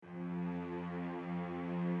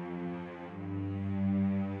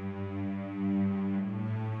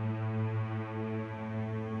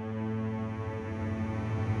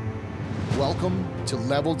Welcome to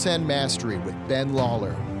Level 10 Mastery with Ben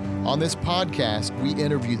Lawler. On this podcast, we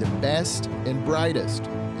interview the best and brightest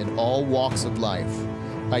in all walks of life.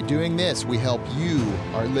 By doing this, we help you,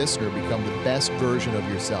 our listener, become the best version of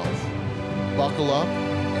yourself. Buckle up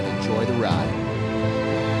and enjoy the ride.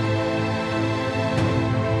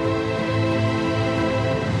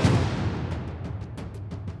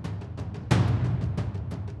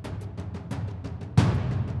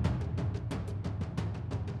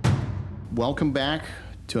 Welcome back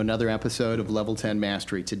to another episode of Level 10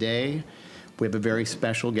 Mastery. Today, we have a very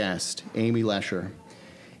special guest, Amy Lesher.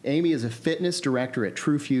 Amy is a fitness director at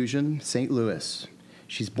True Fusion, St. Louis.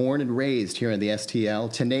 She's born and raised here in the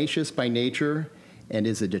STL, tenacious by nature, and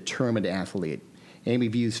is a determined athlete. Amy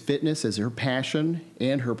views fitness as her passion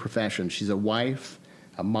and her profession. She's a wife,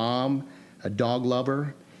 a mom, a dog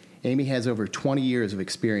lover. Amy has over 20 years of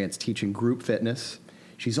experience teaching group fitness.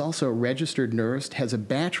 She's also a registered nurse, has a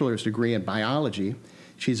bachelor's degree in biology.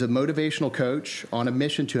 She's a motivational coach on a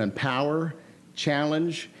mission to empower,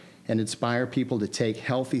 challenge, and inspire people to take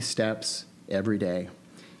healthy steps every day.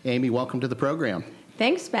 Amy, welcome to the program.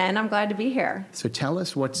 Thanks, Ben. I'm glad to be here. So tell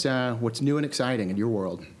us what's new and exciting in your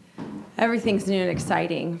world. Everything's new and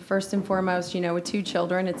exciting. First and foremost, with 2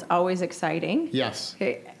 children, it's always exciting. Yes.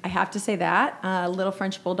 I have to say that. A little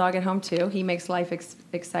French bulldog at home, too. He makes life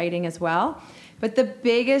exciting as well. But the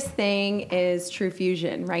biggest thing is True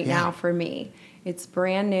Fusion right now for me. It's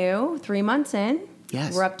brand new, 3 months in.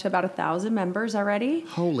 Yes. We're up to about 1,000 members already.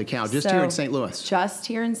 Holy cow, just here in St. Louis. Just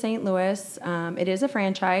here in St. Louis. It is a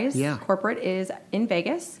franchise. Yeah. Corporate is in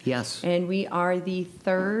Vegas. Yes. And we are the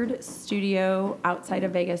 3rd studio outside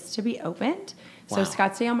of Vegas to be opened. Wow. So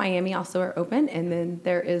Scottsdale, Miami also are open. And then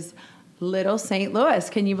there is little St. Louis.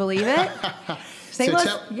 Can you believe it? St.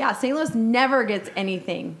 Louis never gets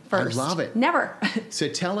anything first. I love it. Never. So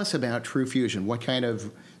tell us about True Fusion.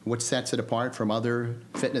 What sets it apart from other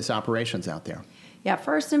fitness operations out there? Yeah,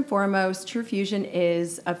 first and foremost, True Fusion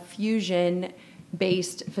is a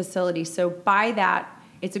fusion-based facility. So by that,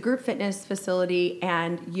 it's a group fitness facility,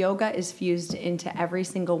 and yoga is fused into every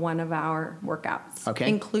single one of our workouts,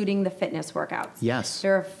 including the fitness workouts. Yes.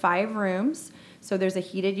 There are 5 rooms. So there's a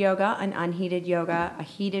heated yoga, an unheated yoga, a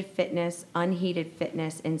heated fitness, unheated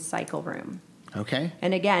fitness, and cycle room. Okay.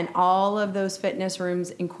 And again, all of those fitness rooms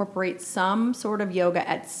incorporate some sort of yoga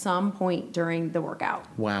at some point during the workout.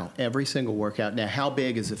 Wow. Every single workout. Now, how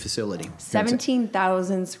big is the facility?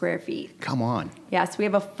 17,000 square feet. Come on. Yes, we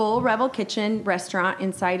have a full Rebel Kitchen restaurant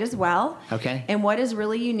inside as well. Okay. And what is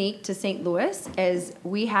really unique to St. Louis is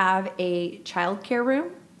we have a childcare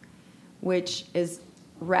room, which is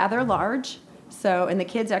rather large. And the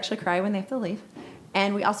kids actually cry when they have to leave.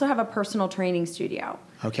 And we also have a personal training studio.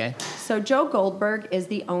 Okay. So Joe Goldberg is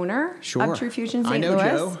the owner of True Fusion St. Louis.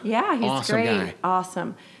 I know Joe. Yeah, he's awesome great. Guy.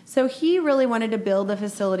 Awesome. So he really wanted to build a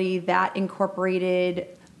facility that incorporated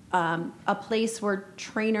a place where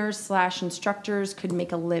trainers/instructors could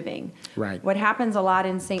make a living. Right. What happens a lot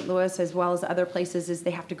in St. Louis as well as other places is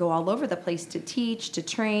they have to go all over the place to teach, to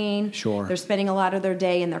train. Sure. They're spending a lot of their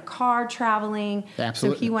day in their car traveling.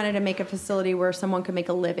 Absolutely. So he wanted to make a facility where someone could make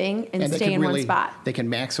a living and stay in one spot. They can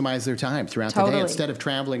maximize their time throughout the day instead of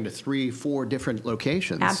traveling to 3-4 different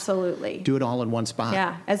locations. Absolutely. Do it all in one spot.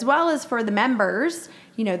 Yeah. As well as for the members,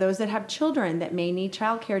 those that have children that may need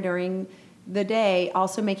childcare during the day,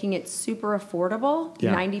 also making it super affordable.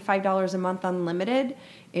 Yeah. $95 a month unlimited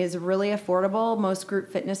is really affordable. Most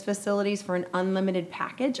group fitness facilities for an unlimited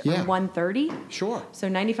package are $130. Sure. So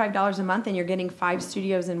 $95 a month, and you're getting 5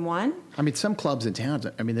 studios in one. I mean, some clubs in town,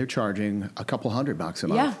 they're charging a couple $100 a month. Yeah,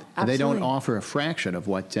 absolutely. And they don't offer a fraction of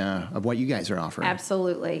what you guys are offering.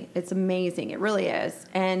 Absolutely. It's amazing. It really is.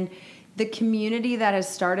 And the community that has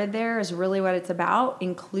started there is really what it's about,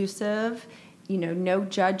 inclusive, no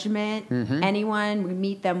judgment, anyone. We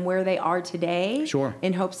meet them where they are today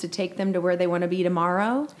in hopes to take them to where they want to be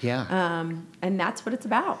tomorrow. Yeah. And that's what it's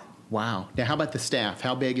about. Wow. Now, how about the staff?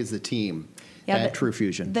 How big is the team at True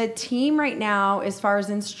Fusion? The team right now, as far as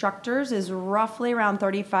instructors, is roughly around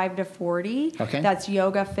 35 to 40. Okay. That's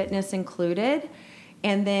yoga, fitness included.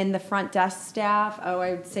 And then the front desk staff, I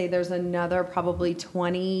would say there's another probably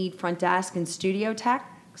 20 front desk and studio tech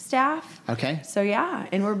staff. Okay. So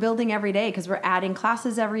and we're building every day because we're adding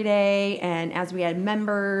classes every day, and as we add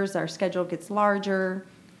members, our schedule gets larger.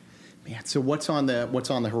 Man, so what's on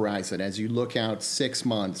the horizon as you look out 6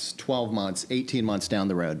 months, 12 months, 18 months down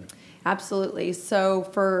the road? Absolutely. So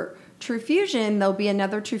for True Fusion, there'll be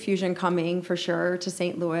another True Fusion coming for sure to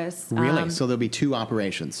St. Louis. Really? So there'll be 2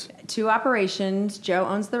 operations? 2 operations. Joe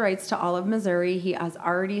owns the rights to all of Missouri. He has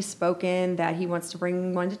already spoken that he wants to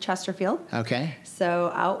bring one to Chesterfield. Okay. So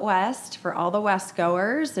out west, for all the west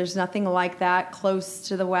goers, there's nothing like that close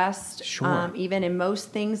to the west. Sure. Even in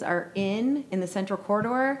most things are in the central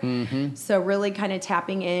corridor. So really kind of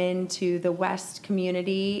tapping into the west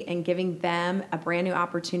community and giving them a brand new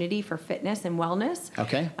opportunity for fitness and wellness.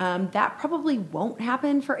 Okay. That probably won't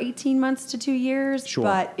happen for 18 months to 2 years, Sure.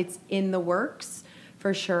 but it's in the works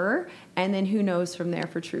for sure. And then who knows from there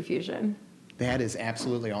for True Fusion. That is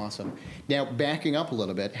absolutely awesome. Now, backing up a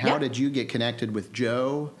little bit, how Yeah. did you get connected with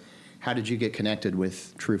Joe? How did you get connected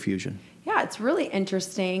with True Fusion? Yeah, it's really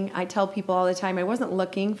interesting. I tell people all the time, I wasn't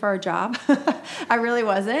looking for a job. I really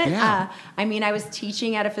wasn't. Yeah. I was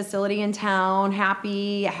teaching at a facility in town,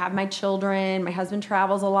 happy. I have my children. My husband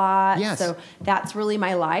travels a lot. Yes. So that's really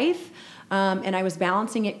my life. And I was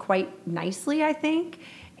balancing it quite nicely, I think.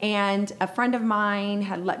 And a friend of mine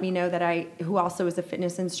had let me know that who also is a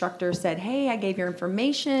fitness instructor, said, hey, I gave your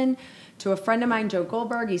information to a friend of mine, Joe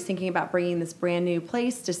Goldberg. He's thinking about bringing this brand new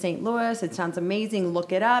place to St. Louis. It sounds amazing.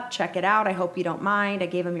 Look it up. Check it out. I hope you don't mind. I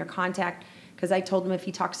gave him your contact because I told him if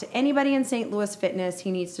he talks to anybody in St. Louis fitness, he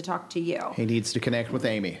needs to talk to you. He needs to connect with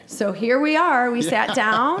Amy. So here we are. We sat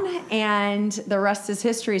down, and the rest is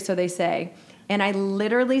history, so they say. And I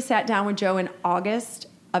literally sat down with Joe in August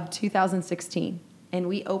of 2016. And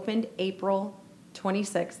we opened April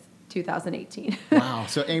 26th, 2018. Wow.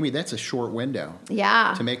 So, Amy, that's a short window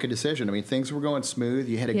Yeah. to make a decision. I mean, things were going smooth.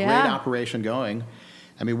 You had a great Yeah. operation going.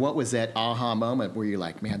 I mean, what was that aha moment where you're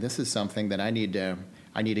like, man, this is something that I need to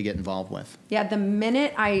get involved with? Yeah, the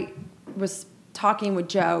minute I was talking with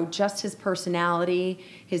Joe, just his personality,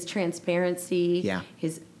 his transparency, Yeah.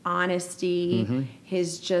 his honesty,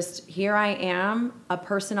 his just, here I am, a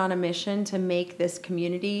person on a mission to make this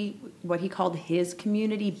community, what he called his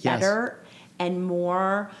community, better and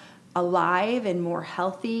more alive and more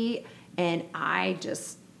healthy. And I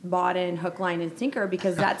just bought in hook, line, and sinker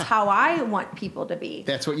because that's how I want people to be.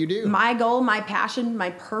 That's what you do. My goal, my passion, my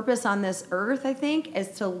purpose on this earth, I think, is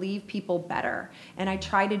to leave people better. And I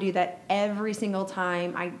try to do that every single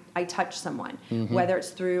time I touch someone, whether it's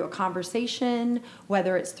through a conversation,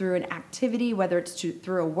 whether it's through an activity, whether it's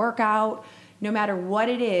through a workout. No matter what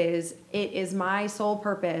it is my sole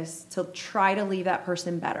purpose to try to leave that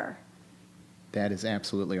person better. That is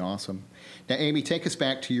absolutely awesome. Now, Amy, take us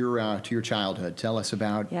back to your childhood. Tell us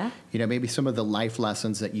about, maybe some of the life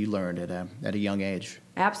lessons that you learned at a young age.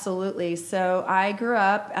 Absolutely. So I grew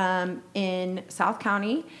up in South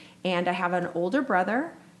County, and I have an older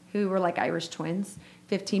brother who were like Irish twins,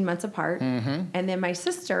 15 months apart. And then my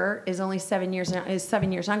sister is only 7 years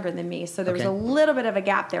younger than me. So there was a little bit of a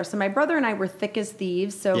gap there. So my brother and I were thick as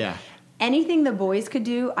thieves. So anything the boys could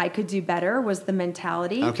do, I could do better was the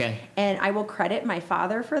mentality. Okay. And I will credit my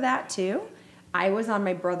father for that too. I was on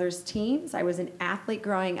my brother's teams. I was an athlete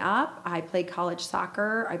growing up. I played college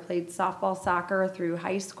soccer. I played softball soccer through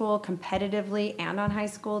high school competitively and on high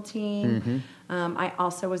school team. I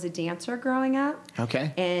also was a dancer growing up.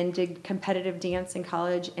 Okay. And did competitive dance in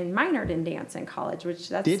college and minored in dance in college, which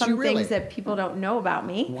that's Did some you really? things that people don't know about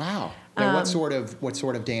me. Wow. Now, what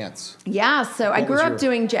sort of dance? Yeah, so I grew up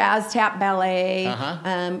doing jazz, tap, ballet.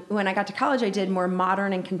 When I got to college, I did more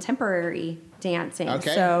modern and contemporary dancing.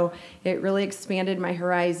 Okay. So it really expanded my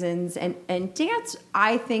horizons. And dance,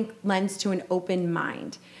 I think, lends to an open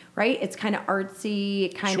mind, right? It's kind of artsy.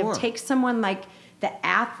 It kind of takes someone like the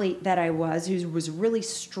athlete that I was, who was really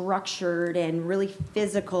structured and really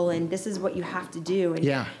physical, and this is what you have to do, and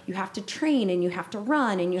you have to train, and you have to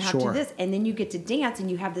run, and you have to do this, and then you get to dance,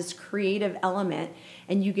 and you have this creative element,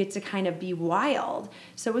 and you get to kind of be wild.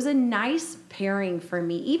 So it was a nice pairing for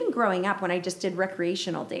me, even growing up when I just did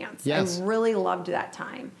recreational dance. Yes. I really loved that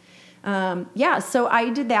time. So I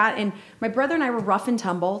did that, and my brother and I were rough and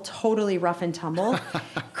tumble, totally rough and tumble.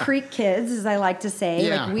 Creek kids, as I like to say.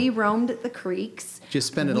 Yeah. Like, we roamed the creeks. Just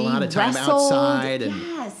spending a lot of time outside.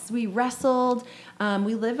 Yes, we wrestled.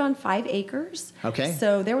 We lived on 5 acres. Okay.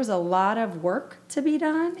 So there was a lot of work to be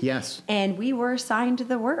done. Yes. And we were assigned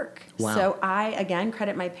the work. Wow. So I, again,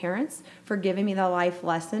 credit my parents for giving me the life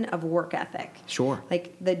lesson of work ethic. Sure.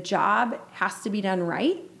 Like, the job has to be done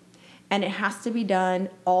right, and it has to be done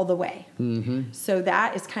all the way. So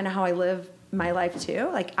that is kind of how I live my life too.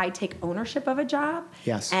 Like, I take ownership of a job.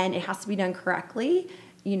 Yes. And it has to be done correctly.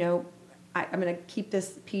 You know, I'm going to keep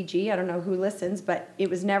this PG. I don't know who listens, but it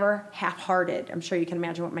was never half-hearted. I'm sure you can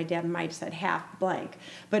imagine what my dad might have said, half blank.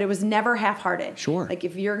 But it was never half-hearted. Sure. Like,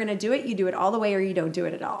 if you're going to do it, you do it all the way, or you don't do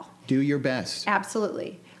it at all. Do your best.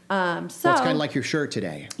 Absolutely. So it's kind of like your shirt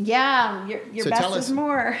today. Yeah, your best is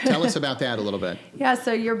more. Tell us about that a little bit. Yeah,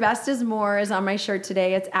 so your best is more is on my shirt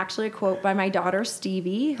today. It's actually a quote by my daughter,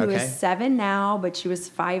 Stevie, who is 7 now, but she was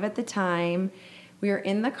 5 at the time. We were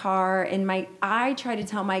in the car, and I try to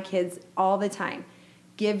tell my kids all the time,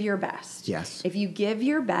 give your best. Yes. If you give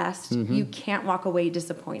your best, you can't walk away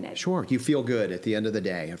disappointed. Sure. You feel good at the end of the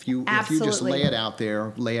day. If you just lay it out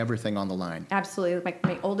there, lay everything on the line. Absolutely.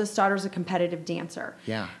 My oldest daughter's a competitive dancer.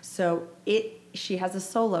 Yeah. So she has a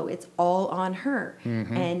solo. It's all on her.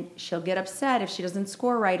 And she'll get upset if she doesn't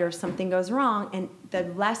score right or if something goes wrong. And the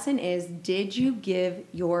lesson is, did you give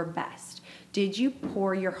your best? Did you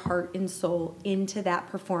pour your heart and soul into that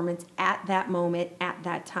performance at that moment, at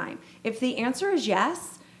that time? If the answer is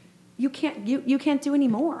yes, you can't do any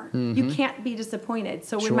more. You can't be disappointed.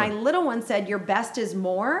 So when my little one said, your best is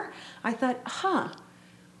more, I thought,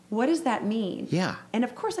 what does that mean? Yeah. And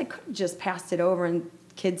of course I could have just passed it over, and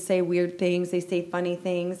kids say weird things, they say funny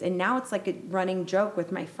things, and now it's like a running joke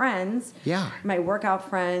with my friends. Yeah. My workout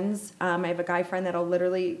friends. I have a guy friend that'll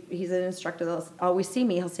he's an instructor that'll always see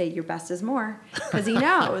me, he'll say, your best is more, because he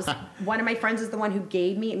knows. One of my friends is the one who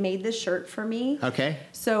made this shirt for me. Okay.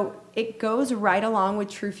 So it goes right along with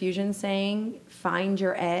True Fusion saying, find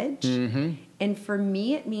your edge. And for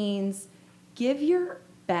me, it means give your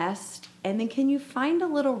best, and then can you find a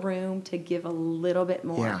little room to give a little bit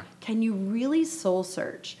more? Yeah. Can you really soul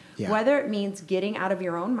search? Yeah. Whether it means getting out of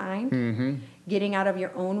your own mind, getting out of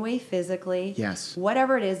your own way physically, Yes.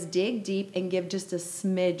 whatever it is, dig deep and give just a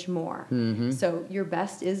smidge more. So your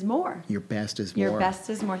best is more. Your best is more. Your best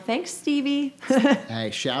is more. Thanks, Stevie.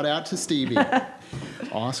 Hey, shout out to Stevie.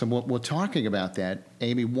 Awesome. Well, talking about that,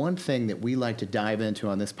 Amy, one thing that we like to dive into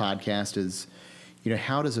on this podcast is,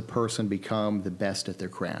 how does a person become the best at their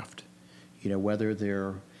craft? Whether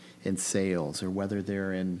they're in sales or whether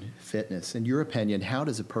they're in fitness. In your opinion, how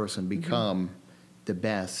does a person become the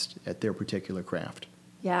best at their particular craft?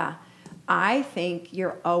 Yeah. I think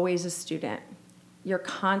you're always a student. You're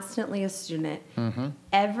constantly a student.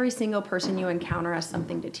 Every single person you encounter has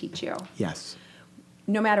something to teach you. Yes.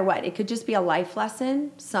 No matter what. It could just be a life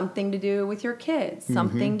lesson, something to do with your kids,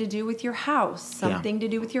 something to do with your house, something to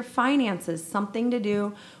do with your finances, something to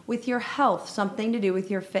do with your health, something to do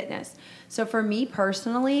with your fitness. So for me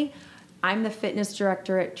personally, I'm the fitness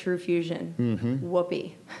director at True Fusion.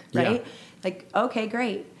 Whoopee, right? Yeah. Okay,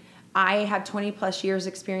 great. I have 20 plus years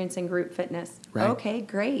experience in group fitness. Right. Okay,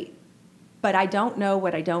 great. But I don't know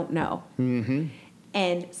what I don't know.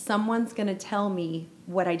 And someone's going to tell me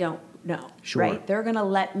what I don't know, right? They're going to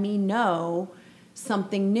let me know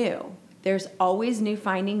something new. There's always new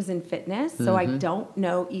findings in fitness, so I don't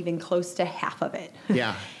know even close to half of it.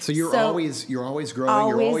 Yeah. So you're always growing, you're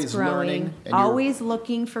always learning, and always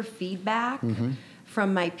looking for feedback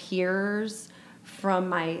from my peers, from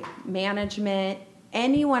my management,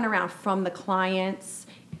 anyone around, from the clients,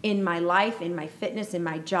 in my life, in my fitness, in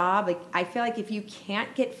my job. I feel like if you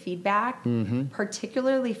can't get feedback,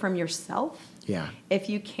 particularly from yourself, if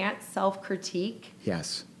you can't self-critique,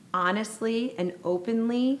 honestly and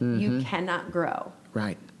openly, you cannot grow.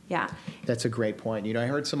 Right. Yeah. That's a great point. I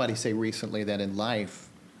heard somebody say recently that in life,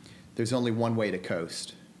 there's only one way to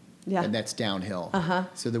coast. Yeah. And that's downhill.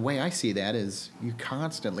 So the way I see that is you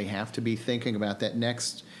constantly have to be thinking about that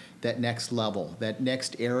next level, that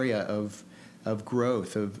next area of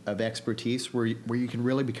growth, of expertise where you can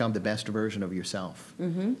really become the best version of yourself.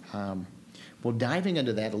 Well, diving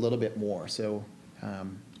into that a little bit more. So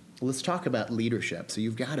let's talk about leadership. So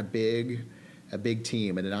you've got a big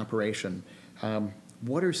team and an operation.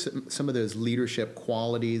 What are some of those leadership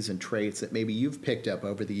qualities and traits that maybe you've picked up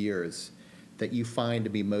over the years that you find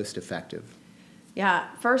to be most effective? Yeah,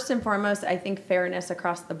 first and foremost, I think fairness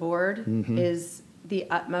across the board is the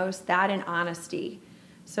utmost, that and honesty.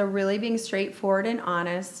 So really being straightforward and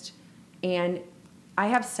honest. And I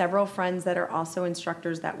have several friends that are also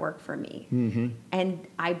instructors that work for me. And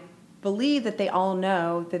I believe that they all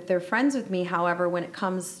know that they're friends with me. However, when it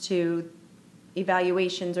comes to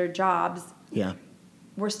evaluations or jobs,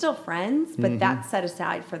 we're still friends, but that's set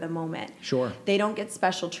aside for the moment. Sure. They don't get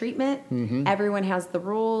special treatment. Everyone has the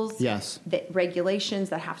rules, the regulations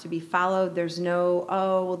that have to be followed. There's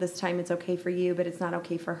no, this time it's okay for you, but it's not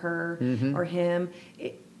okay for her or him.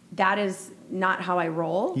 That is not how I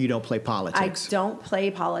roll. You don't play politics. I don't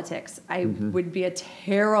play politics. I would be a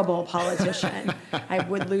terrible politician. I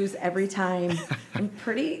would lose every time. I'm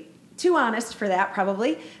pretty too honest for that,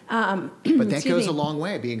 probably. But that goes a long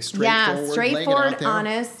way, being straightforward. Yeah, straightforward,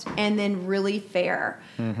 honest, and then really fair.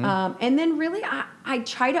 And then really, I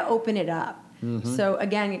try to open it up. So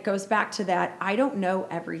again, it goes back to that. I don't know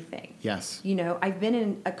everything. Yes. You know, I've been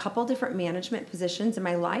in a couple different management positions in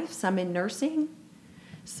my life, some in nursing,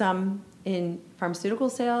 some in pharmaceutical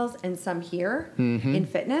sales, and some here in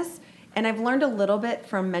fitness. And I've learned a little bit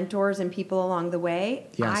from mentors and people along the way.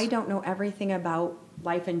 Yes. I don't know everything about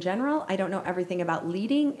life in general. I don't know everything about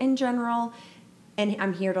leading in general. And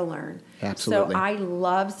I'm here to learn. Absolutely. So I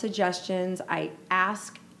love suggestions. I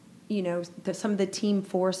ask, you know, some of the team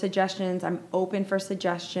for suggestions. I'm open for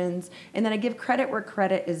suggestions. And then I give credit where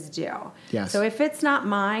credit is due. Yes. So if it's not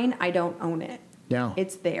mine, I don't own it. No.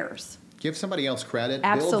 It's theirs. Give somebody else credit,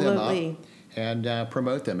 Absolutely. build them up, and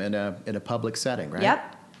promote them in a public setting, right?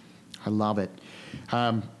 Yep. I love it.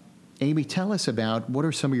 Amy, tell us about what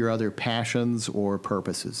are some of your other passions or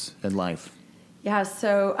purposes in life? Yeah,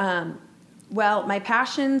 so, well, my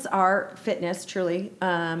passions are fitness, truly.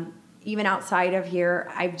 Even outside of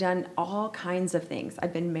here, I've done all kinds of things.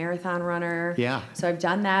 I've been marathon runner. Yeah. So I've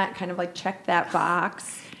done that, kind of like checked that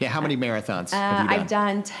box. Yeah, how many marathons have you done? I've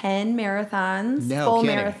done 10 marathons, No full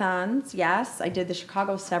kidding. marathons. Yes, I did the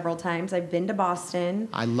Chicago several times. I've been to Boston.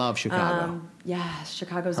 I love Chicago. Yeah,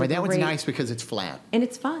 Chicago's I mean, a that great, one's nice because it's flat. and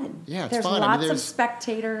it's fun. Yeah, it's there's fun. I mean, Lots of there's-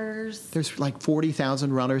 spectators. There's like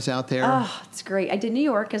 40,000 runners out there. Oh, it's great. I did New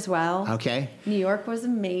York as well. Okay. New York was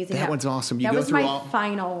amazing. That one's awesome. You that go was through my all-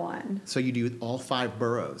 final one. So you do all 5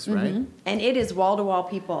 boroughs, right? And it is wall-to-wall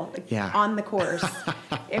people Yeah. on the course.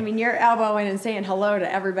 I mean, you're elbowing and saying hello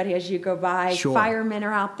to everybody as you go by. Sure. Firemen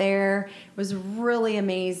are out there. It was really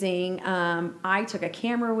amazing. I took a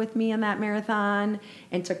camera with me on that marathon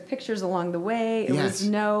and took pictures along the way. It Yes.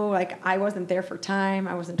 was I wasn't there for time.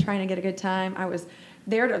 I wasn't trying to get a good time. I was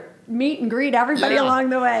there to meet and greet everybody Yeah. along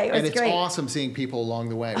the way. It was and it's great. awesome seeing people along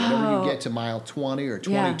the way. Whenever Oh. you get to mile 20 or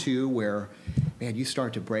 22, where, man, you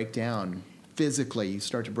start to break down physically, you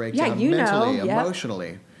start to break Yeah, down you know, mentally, yep.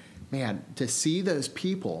 emotionally. Man, to see those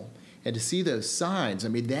people and to see those signs, I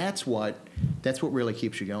mean, that's what really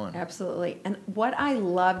keeps you going. Absolutely. And what I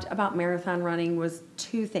loved about marathon running was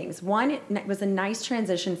 2 things. One, it was a nice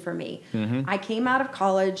transition for me. I came out of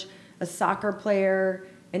college, a soccer player,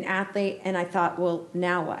 an athlete, and I thought, well,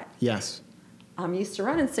 now what? Yes. I'm used to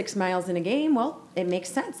running 6 miles in a game. Well, it makes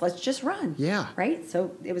sense. Let's just run. Yeah. Right?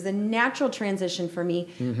 So it was a natural transition for me.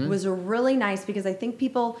 It was really nice because I think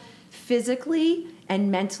people physically and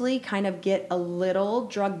mentally kind of get a little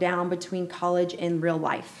drugged down between college and real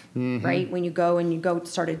life, right? When you go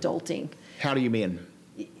start adulting. How do you mean?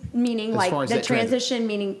 Meaning As like far as the that transition,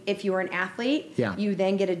 meaning if you were an athlete, Yeah. you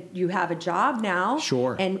then you have a job now.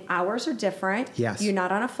 Sure. And hours are different. Yes. You're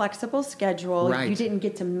not on a flexible schedule. Right. You didn't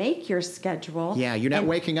get to make your schedule. Yeah, you're not And-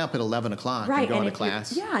 waking up at 11 o'clock Right. and going to if you're-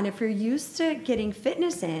 class. Yeah. And if you're used to getting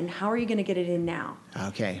fitness in, how are you going to get it in now?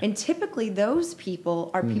 Okay. And typically those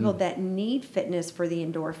people are people that need fitness for the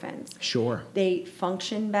endorphins. Sure. They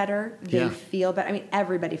function better. They Yeah. feel better. I mean,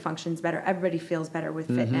 everybody functions better. Everybody feels better with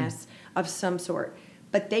fitness of some sort.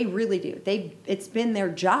 But they really do. It's been their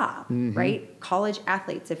job, right? College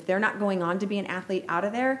athletes, if they're not going on to be an athlete out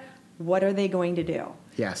of there, what are they going to do?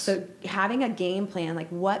 Yes. So having a game plan, like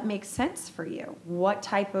what makes sense for you? What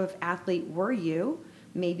type of athlete were you?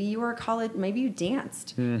 Maybe you were a college, maybe you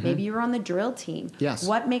danced. Maybe you were on the drill team. Yes.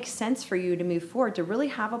 What makes sense for you to move forward? To really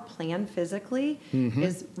have a plan physically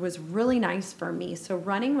was really nice for me. So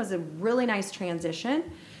running was a really nice transition.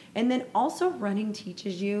 And then also running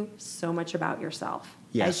teaches you so much about yourself.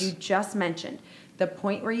 Yes. As you just mentioned, the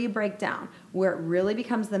point where you break down, where it really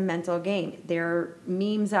becomes the mental game. There are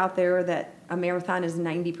memes out there that a marathon is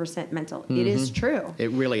 90% mental. It is true.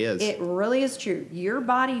 It really is. It really is true. Your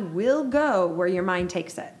body will go where your mind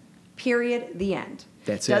takes it. Period. The end.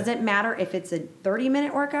 That's it. Doesn't matter if it's a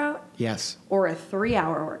 30-minute workout Yes. or a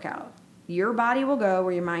 3-hour workout. Your body will go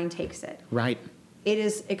where your mind takes it. Right. It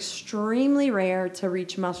is extremely rare to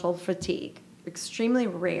reach muscle fatigue. Extremely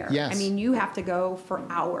rare. Yes. I mean, you have to go for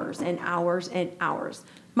hours and hours and hours.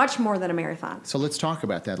 Much more than a marathon. So let's talk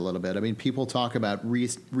about that a little bit. I mean, people talk about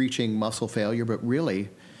reaching muscle failure, but really,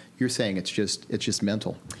 you're saying it's just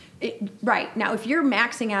mental. Right. Now, if you're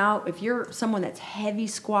maxing out, if you're someone that's heavy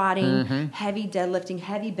squatting, heavy deadlifting,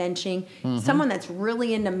 heavy benching, someone that's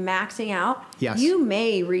really into maxing out, Yes. you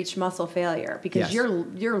may reach muscle failure because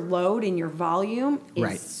Yes. your load and your volume is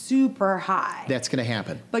Right. super high. That's going to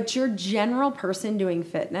happen. But your general person doing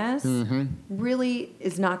fitness really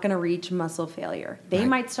is not going to reach muscle failure. They Right.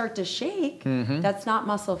 might start to shake. That's not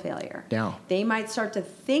muscle failure. No. They might start to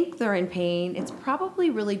think they're in pain. It's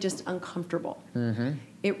probably really just uncomfortable.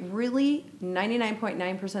 It really,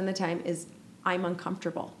 99.9% of the time, is I'm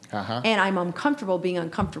uncomfortable. And I'm uncomfortable being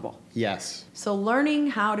uncomfortable. Yes. So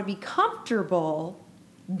learning how to be comfortable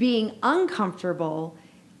being uncomfortable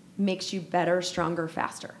makes you better, stronger,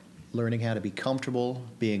 faster. Learning how to be comfortable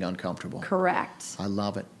being uncomfortable. Correct. I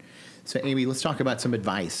love it. So, Amy, let's talk about some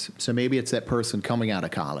advice. So maybe it's that person coming out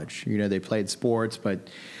of college. You know, they played sports, but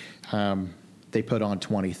they put on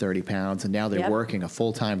 20, 30 pounds, and now they're Yep. working a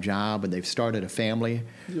full-time job, and they've started a family.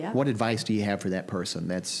 Yep. What advice do you have for that person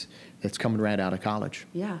that's coming right out of college?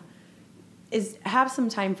 Yeah. Is have some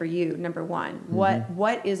time for you, number one.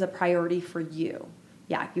 What is a priority for you?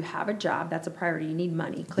 Yeah, you have a job. That's a priority. You need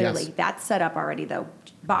money, clearly. Yes. That's set up already, though.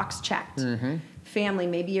 Box checked. Family,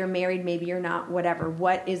 maybe you're married, maybe you're not, whatever.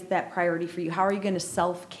 What is that priority for you? How are you going to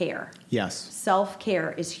self-care? Yes.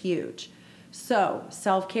 Self-care is huge. So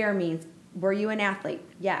self-care means, were you an athlete?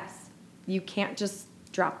 Yes. You can't just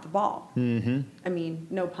drop the ball. I mean,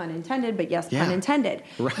 no pun intended, but yes, Yeah. pun intended.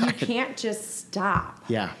 Right. You can't just stop.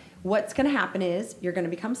 Yeah. What's going to happen is you're going to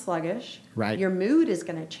become sluggish. Right. Your mood is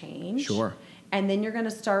going to change. Sure. And then you're going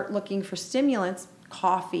to start looking for stimulants,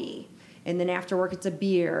 coffee, and then after work it's a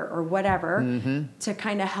beer or whatever to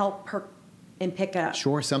kind of help and pick up.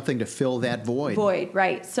 Sure, something to fill that void.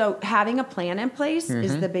 Right. So having a plan in place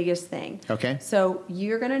is the biggest thing. Okay. So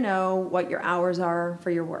you're going to know what your hours are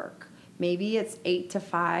for your work. Maybe it's 8 to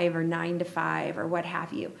 5 or 9 to 5 or what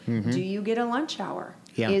have you. Do you get a lunch hour?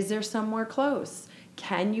 Yeah. Is there somewhere close?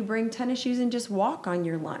 Can you bring tennis shoes and just walk on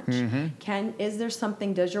your lunch? Is there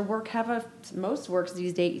something, does your work have most works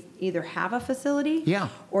these days either have a facility Yeah.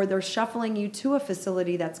 or they're shuffling you to a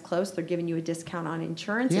facility that's close. They're giving you a discount on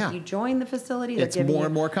insurance Yeah. if you join the facility. They're It's giving more you,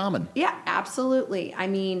 and more common. yeah, absolutely. I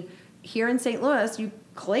mean, here in St. Louis,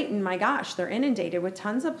 Clayton, my gosh, they're inundated with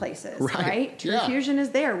tons of places, right? True Yeah. Fusion is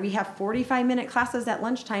there. We have 45-minute classes at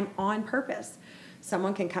lunchtime on purpose.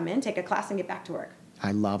 Someone can come in, take a class, and get back to work.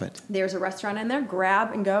 I love it. There's a restaurant in there.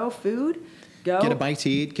 Grab and go food. Go. Get a bite to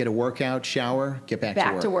eat, get a workout, shower, get back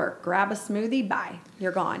back to work. Grab a smoothie. Bye.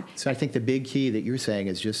 You're gone. So I think the big key that you're saying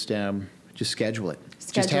is just schedule it.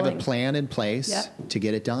 Just have a Scheduling. plan in place Yep. to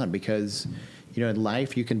get it done, because you know in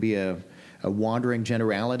life you can be a wandering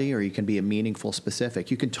generality or you can be a meaningful specific.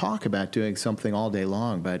 You can talk about doing something all day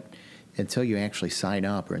long, but until you actually sign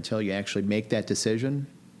up or until you actually make that decision,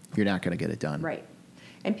 you're not going to get it done. Right.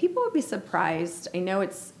 And people would be surprised. I know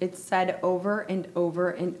it's said over and over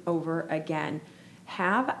and over again.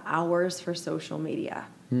 Have hours for social media.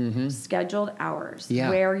 Scheduled hours Yeah.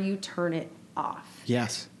 where you turn it off.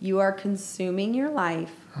 Yes. You are consuming your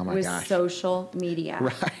life Oh my with gosh. social media.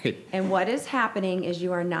 Right. And what is happening is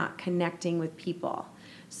you are not connecting with people.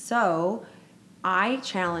 So I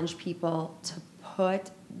challenge people to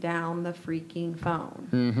put down the freaking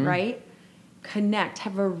phone, right? Connect,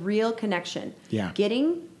 have a real connection. Yeah.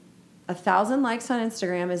 Getting 1,000 likes on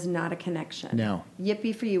Instagram is not a connection. No.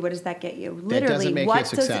 Yippee for you. What does that get you? That doesn't make you a what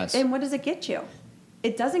success. and what does it get you?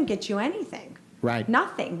 It doesn't get you anything. Right.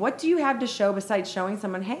 Nothing. What do you have to show besides showing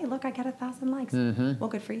someone, hey, look, I got 1,000 likes. Well,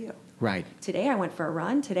 good for you. Right. Today I went for a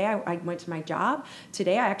run. Today I went to my job.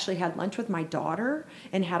 Today I actually had lunch with my daughter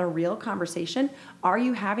and had a real conversation. Are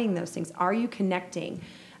you having those things? Are you connecting?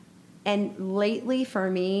 And lately for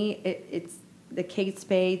me, it's the Kate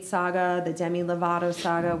Spade saga, the Demi Lovato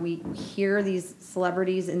saga. We hear these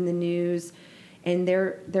celebrities in the news and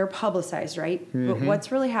they're publicized, right? But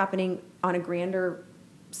what's really happening on a grander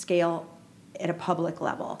scale at a public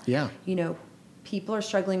level? Yeah. You know, people are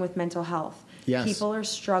struggling with mental health. Yes. People are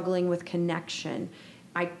struggling with connection.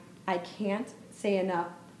 I can't say enough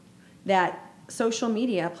that social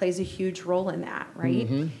media plays a huge role in that,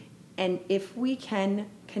 right? And if we can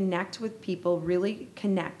connect with people, really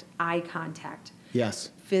connect, eye contact, Yes.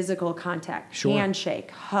 physical contact, Sure. handshake,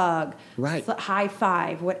 hug, Right. high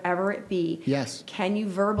five, whatever it be. Yes. Can you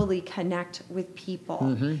verbally connect with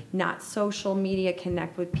people? Not social media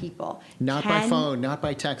connect with people. Not by phone, not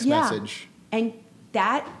by text message. And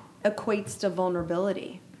that equates to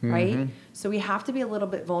vulnerability, right? So we have to be a little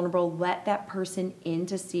bit vulnerable, let that person in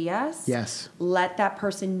to see us. Yes. Let that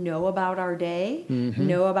person know about our day,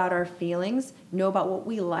 know about our feelings, know about what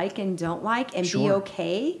we like and don't like, and be Sure.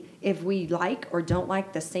 okay if we like or don't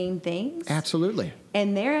like the same things. Absolutely.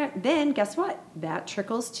 And then guess what? That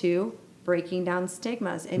trickles to breaking down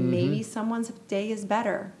stigmas, and maybe someone's day is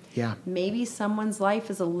better. Yeah. Maybe someone's life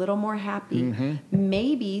is a little more happy.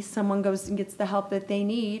 Maybe someone goes and gets the help that they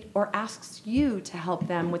need or asks you to help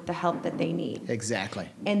them with the help that they need. Exactly.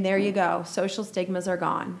 And there you go. Social stigmas are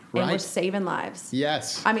gone. And we're Right. saving lives.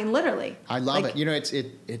 Yes. I mean, literally. I love Like, it. You know,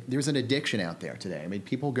 there's an addiction out there today. I mean,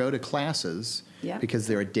 people go to classes Yeah. because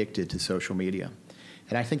they're addicted to social media.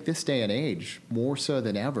 And I think this day and age, more so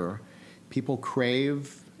than ever, people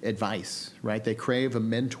crave advice, right? They crave a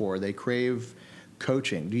mentor. They crave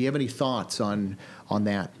coaching. Do you have any thoughts on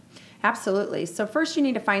that? Absolutely. So first you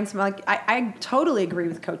need to find some, like, I totally agree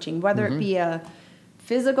with coaching, whether it be a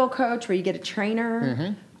physical coach where you get a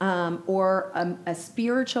trainer, or a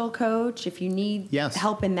spiritual coach if you need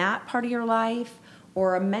help in that part of your life,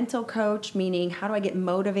 or a mental coach, meaning how do I get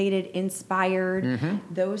motivated, inspired,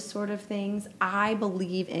 those sort of things. I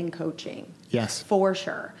believe in coaching. Yes. For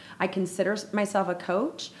sure. I consider myself a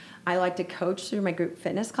coach. I like to coach through my group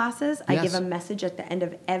fitness classes. I give a message at the end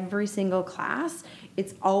of every single class.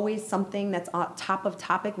 It's always something that's on top of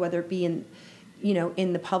topic, whether it be in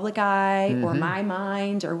the public eye or my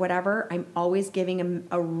mind or whatever. I'm always giving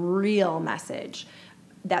a real message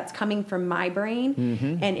that's coming from my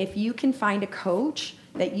brain. And if you can find a coach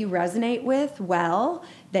that you resonate with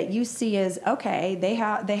that you see as, okay, they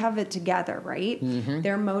have it together, right?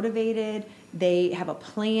 They're motivated. They have a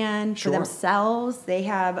plan for themselves. They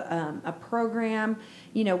have a program.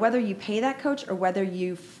 Whether you pay that coach or whether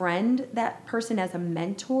you friend that person as a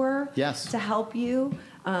mentor to help you,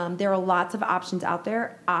 there are lots of options out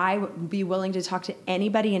there. I would be willing to talk to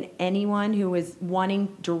anybody and anyone who is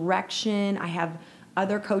wanting direction. I have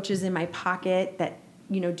other coaches in my pocket that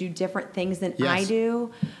do different things than I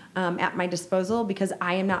do at my disposal, because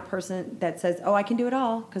I am not a person that says, oh, I can do it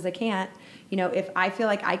all, because I can't. If I feel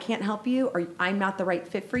like I can't help you or I'm not the right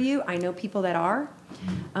fit for you, I know people that are.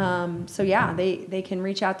 So yeah, they can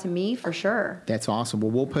reach out to me for sure. That's awesome.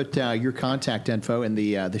 Well, we'll put your contact info in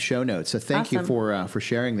the show notes. So thank you for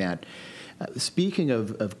sharing that. Speaking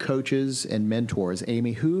of coaches and mentors,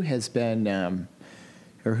 Amy, who has been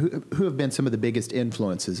or who have been some of the biggest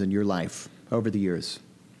influences in your life over the years?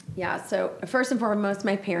 Yeah, so first and foremost,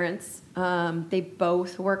 my parents. They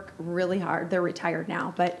both work really hard. They're retired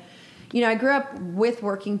now, but I grew up with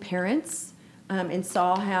working parents and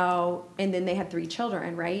saw how, and then they had 3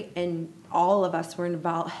 children, right? And all of us were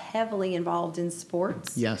heavily involved in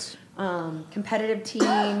sports. Yes. Competitive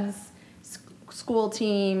teams, school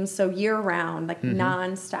teams, so year round, like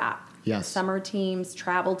nonstop. Yes. Summer teams,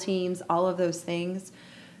 travel teams, all of those things.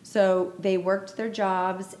 So they worked their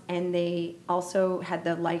jobs, and they also had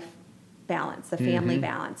the life balance, the family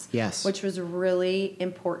balance, which was really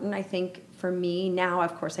important, I think, for me. Now,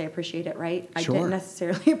 of course, I appreciate it, right? I didn't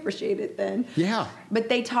necessarily appreciate it then. Yeah. But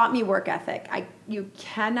they taught me work ethic. You're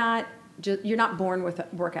not born with a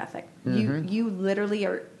work ethic. You literally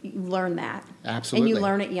learn that. Absolutely. And you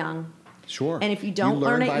learn it young. Sure. And if you don't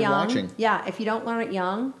learn it young, watching. if you don't learn it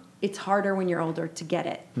young, it's harder when you're older to get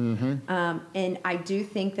it. And I do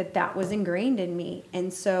think that was ingrained in me.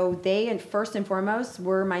 And so they, and first and foremost,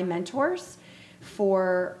 were my mentors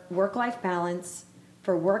for work-life balance,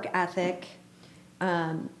 for work ethic,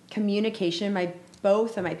 communication.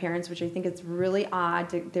 Both of my parents, which I think it's really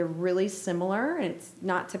odd, they're really similar, and it's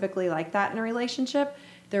not typically like that in a relationship.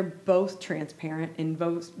 They're both transparent and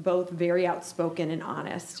both very outspoken and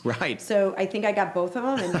honest. Right. So I think I got both of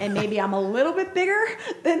them, and maybe I'm a little bit bigger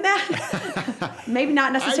than that. Maybe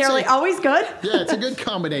not necessarily always good. Yeah, it's a good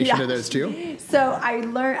combination of those two. So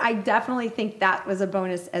I definitely think that was a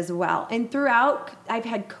bonus as well. And throughout, I've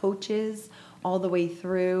had coaches all the way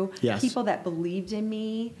through, people that believed in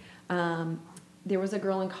me. There was a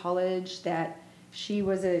girl in college that she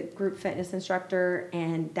was a group fitness instructor,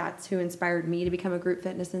 and that's who inspired me to become a group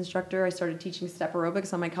fitness instructor. I started teaching step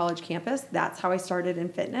aerobics on my college campus. That's how I started in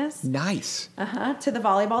fitness. Nice. To the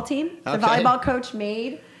volleyball team. The volleyball coach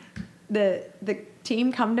made the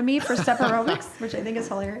team come to me for step aerobics, which I think is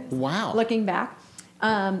hilarious. Wow. Looking back.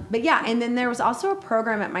 But yeah, and then there was also a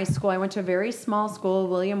program at my school. I went to a very small school,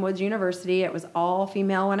 William Woods University. It was all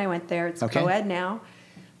female when I went there. It's co-ed now.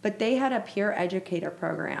 But they had a peer educator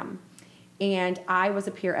program. And I was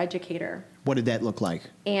a peer educator. What did that look like?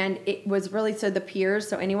 And it was really, so the peers,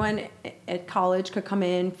 so anyone at college could come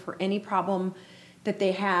in for any problem that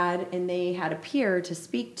they had, and they had a peer to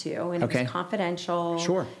speak to, and it was confidential.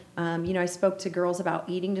 Sure. I spoke to girls about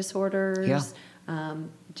eating disorders,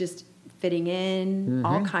 just fitting in,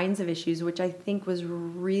 all kinds of issues, which I think was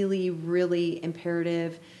really, really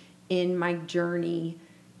imperative in my journey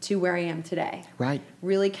to where I am today. Right.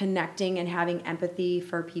 Really connecting and having empathy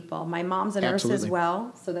for people. My mom's a nurse as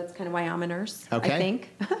well, so that's kind of why I'm a nurse, I think.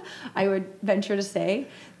 I would venture to say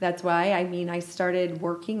that's why. I started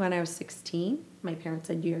working when I was 16. My parents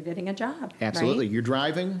said, you're getting a job. Absolutely. Right? You're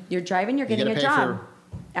driving, you're getting a job.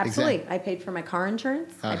 Absolutely. Exactly. I paid for my car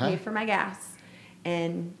insurance. I paid for my gas.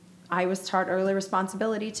 And I was taught early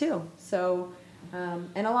responsibility too. So,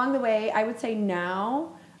 and along the way, I would say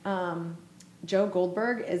now, Joe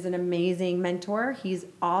Goldberg is an amazing mentor. He's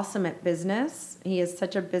awesome at business. He has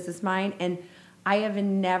such a business mind. And I have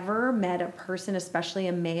never met a person, especially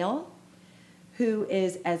a male, who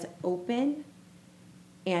is as open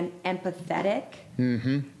and empathetic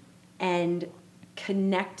and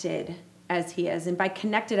connected as he is. And by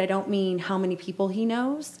connected, I don't mean how many people he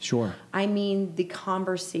knows. Sure. I mean the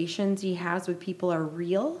conversations he has with people are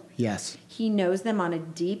real. Yes. He knows them on a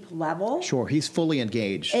deep level. Sure. He's fully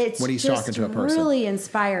engaged It's when he's just talking to a person. really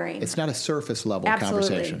inspiring. It's not a surface level Absolutely.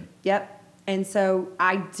 conversation. Yep. And so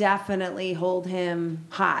I definitely hold him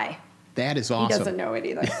high. That is awesome. He doesn't know it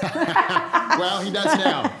either. Well, he does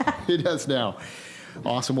now. He does now.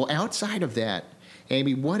 Awesome. Well, outside of that,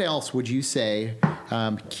 Amy, what else would you say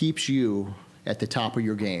keeps you at the top of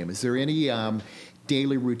your game? Is there any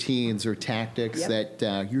daily routines or tactics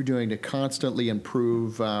that you're doing to constantly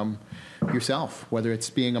improve yourself, whether it's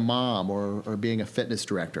being a mom or being a fitness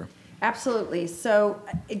director? Absolutely. So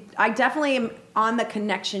I definitely am on the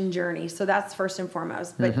connection journey. So that's first and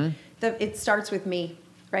foremost. But it starts with me,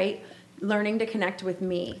 right? Learning to connect with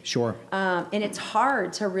me. Sure. And it's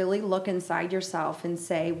hard to really look inside yourself and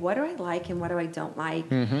say, what do I like and what do I don't like?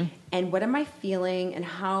 And what am I feeling and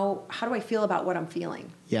how do I feel about what I'm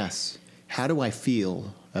feeling? Yes. How do I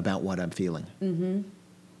feel about what I'm feeling?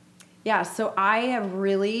 Yeah, so I have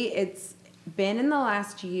really, it's been in the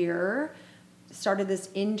last year, started this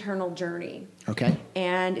internal journey. Okay.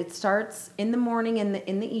 And it starts in the morning and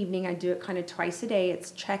in the evening. I do it kind of twice a day.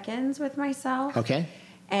 It's check-ins with myself. Okay.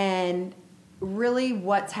 And really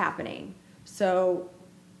what's happening. So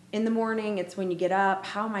in the morning, it's when you get up.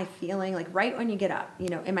 How am I feeling? Like right when you get up,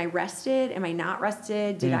 am I rested? Am I not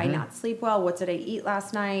rested? Did I not sleep well? What did I eat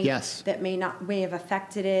last night? Yes. That may have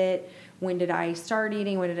affected it. When did I start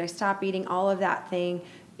eating? When did I stop eating? All of that thing,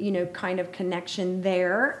 kind of connection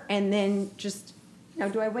there. And then just,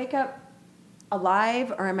 do I wake up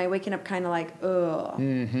alive or am I waking up kind of like, ugh?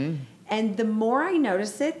 And the more I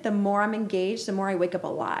notice it, the more I'm engaged, the more I wake up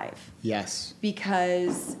alive. Yes.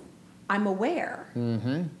 Because I'm aware.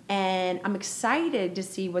 And I'm excited to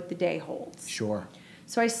see what the day holds. Sure.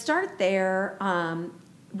 So I start there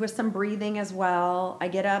with some breathing as well. I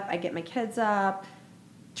get up, I get my kids up,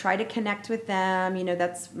 try to connect with them.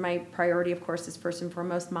 That's my priority, of course, is first and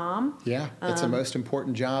foremost mom. Yeah, it's the most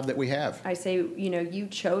important job that we have. I say, you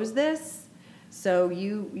chose this. So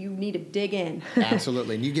you need to dig in.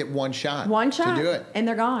 Absolutely. And you get one shot. To do it. And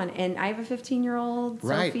they're gone. And I have a 15-year-old,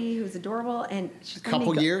 right. Sophie, who's adorable. And she's a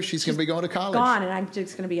couple years, she's going to be going to college. Gone, and I'm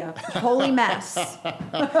just going to be a holy mess.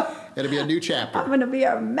 It'll be a new chapter. I'm going to be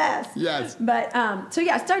a mess. Yes. But,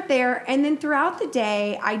 start there. And then throughout the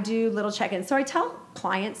day, I do little check-ins. So I tell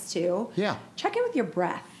clients, too, check in with your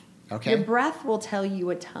breath. Okay. Your breath will tell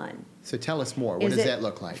you a ton. So tell us more. What does that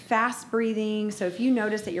look like? Fast breathing. So if you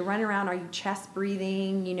notice that you're running around, are you chest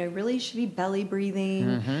breathing? Really should be belly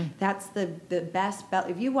breathing. That's the best belly.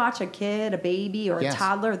 If you watch a kid, a baby, or a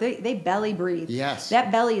toddler, they belly breathe. Yes. That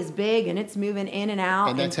belly is big and it's moving in and out.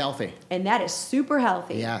 And that's healthy. And that is super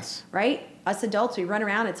healthy. Yes. Right? Us adults, we run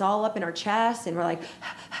around, it's all up in our chest, and we're like,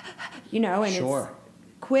 and it's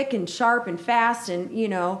quick and sharp and fast, and,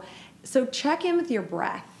 So check in with your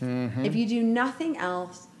breath. If you do nothing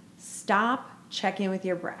else, stop, check in with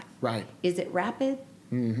your breath. Right. Is it rapid?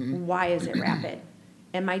 Why is it rapid?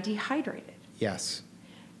 Am I dehydrated? Yes.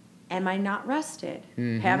 Am I not rested?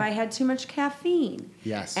 Have I had too much caffeine?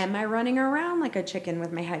 Yes. Am I running around like a chicken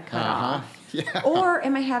with my head cut off? Yeah. Or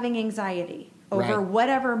am I having anxiety over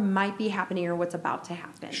whatever might be happening or what's about to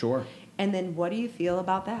happen? Sure. And then what do you feel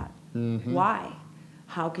about that? Why?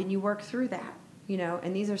 How can you work through that?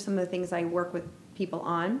 And these are some of the things I work with people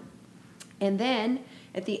on. And then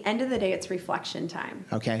at the end of the day, it's reflection time.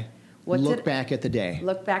 Okay. Look back at the day.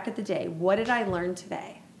 Look back at the day. What did I learn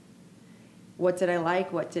today? What did I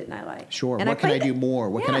like? What didn't I like? Sure. And what can I do more?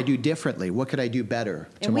 What can I do differently? What could I do better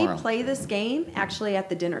tomorrow? And we play this game actually at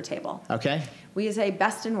the dinner table. Okay. We say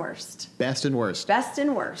best and worst. Best and worst. Best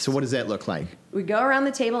and worst. So what does that look like? We go around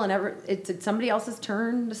the table and it's somebody else's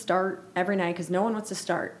turn to start every night because no one wants to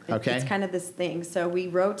start. Okay. It's kind of this thing. So we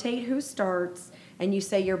rotate who starts and you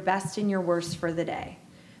say your best and your worst for the day.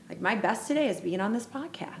 Like my best today is being on this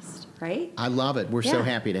podcast, right? I love it. We're so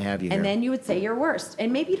happy to have you here. And then you would say your worst.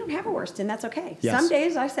 And maybe you don't have a worst, and that's okay. Yes. Some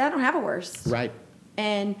days I say I don't have a worst. Right.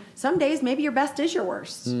 And some days maybe your best is your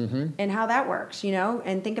worst. And how that works,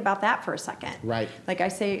 and think about that for a second. Right. Like I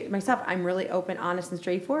say myself, I'm really open, honest, and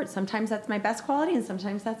straightforward. Sometimes that's my best quality and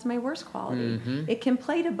sometimes that's my worst quality. It can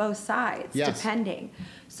play to both sides, depending.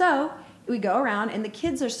 So we go around and the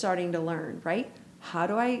kids are starting to learn, right? How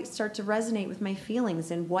do I start to resonate with my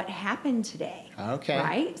feelings and what happened today? Okay.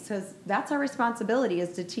 Right? So that's our responsibility,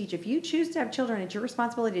 is to teach. If you choose to have children, it's your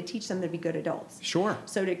responsibility to teach them to be good adults. Sure.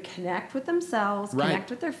 So to connect with themselves,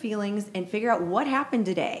 connect with their feelings, and figure out what happened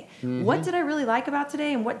today. What did I really like about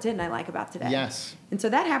today and what didn't I like about today? Yes. And so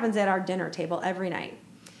that happens at our dinner table every night.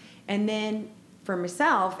 And then for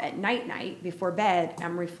myself at night before bed,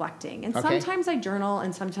 I'm reflecting. And Okay. sometimes I journal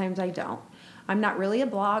and sometimes I don't. I'm not really a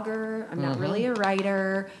blogger. I'm not really a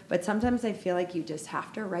writer, but sometimes I feel like you just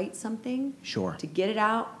have to write something Sure. to get it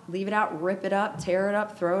out, leave it out, rip it up, tear it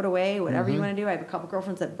up, throw it away, whatever you want to do. I have a couple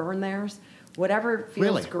girlfriends that burn theirs. Whatever feels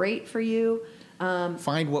Really? great for you.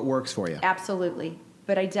 Find what works for you. Absolutely.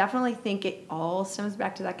 But I definitely think it all stems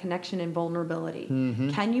back to that connection and vulnerability.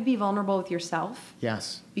 Can you be vulnerable with yourself?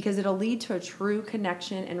 Yes. Because it'll lead to a true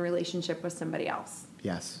connection and relationship with somebody else.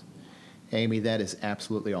 Yes. Amy, that is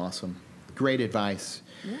absolutely awesome. Great advice.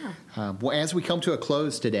 Yeah. Well, as we come to a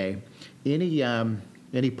close today,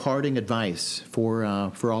 any parting advice for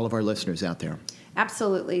all of our listeners out there?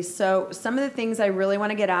 Absolutely. So some of the things I really want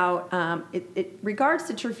to get out, it regards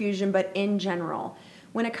to True Fusion, but in general,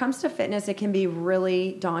 when it comes to fitness, it can be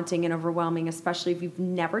really daunting and overwhelming, especially if you've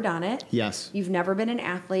never done it. Yes. You've never been an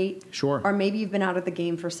athlete. Sure. Or maybe you've been out of the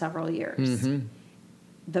game for several years.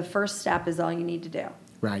 The first step is all you need to do.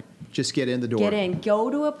 Right. Just get in the door. Get in.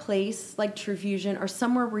 Go to a place like True Fusion or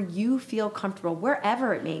somewhere where you feel comfortable,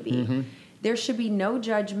 wherever it may be. There should be no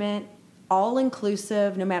judgment, all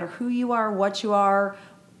inclusive, no matter who you are, what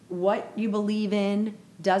you believe in,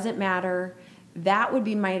 doesn't matter. That would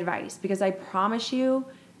be my advice, because I promise you,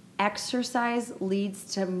 exercise leads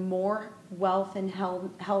to more wealth and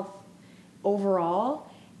health overall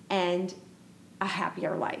and a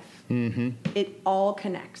happier life. It all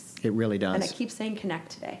connects. It really does. And I keep saying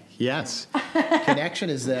connect today. Yes. Connection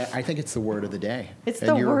is I think it's the word of the day. It's And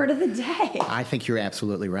the word of the day. I think you're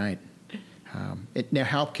absolutely right. Now,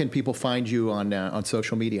 how can people find you on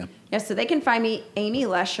social media? Yeah, so they can find me, Amy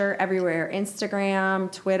Lescher, everywhere.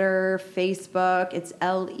 Instagram, Twitter, Facebook. It's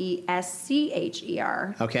Lescher.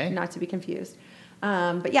 Okay. Not to be confused.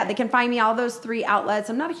 But yeah, they can find me all those 3 outlets.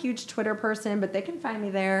 I'm not a huge Twitter person, but they can find me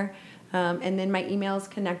there. And then my email is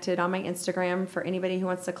connected on my Instagram for anybody who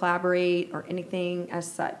wants to collaborate or anything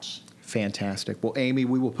as such. Fantastic. Well, Amy,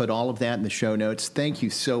 we will put all of that in the show notes. Thank you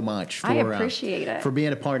so much for I appreciate it. for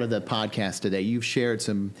being a part of the podcast today. You've shared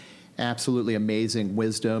some absolutely amazing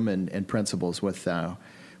wisdom and principles with our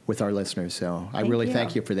listeners. So I really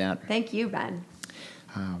thank you for that. Thank you, Ben.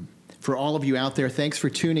 For all of you out there, thanks for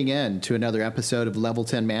tuning in to another episode of Level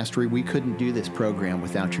 10 Mastery. We couldn't do this program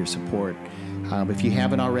without your support. If you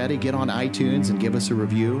haven't already, get on iTunes and give us a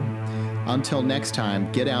review. Until next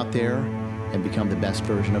time, get out there and become the best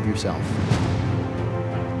version of yourself.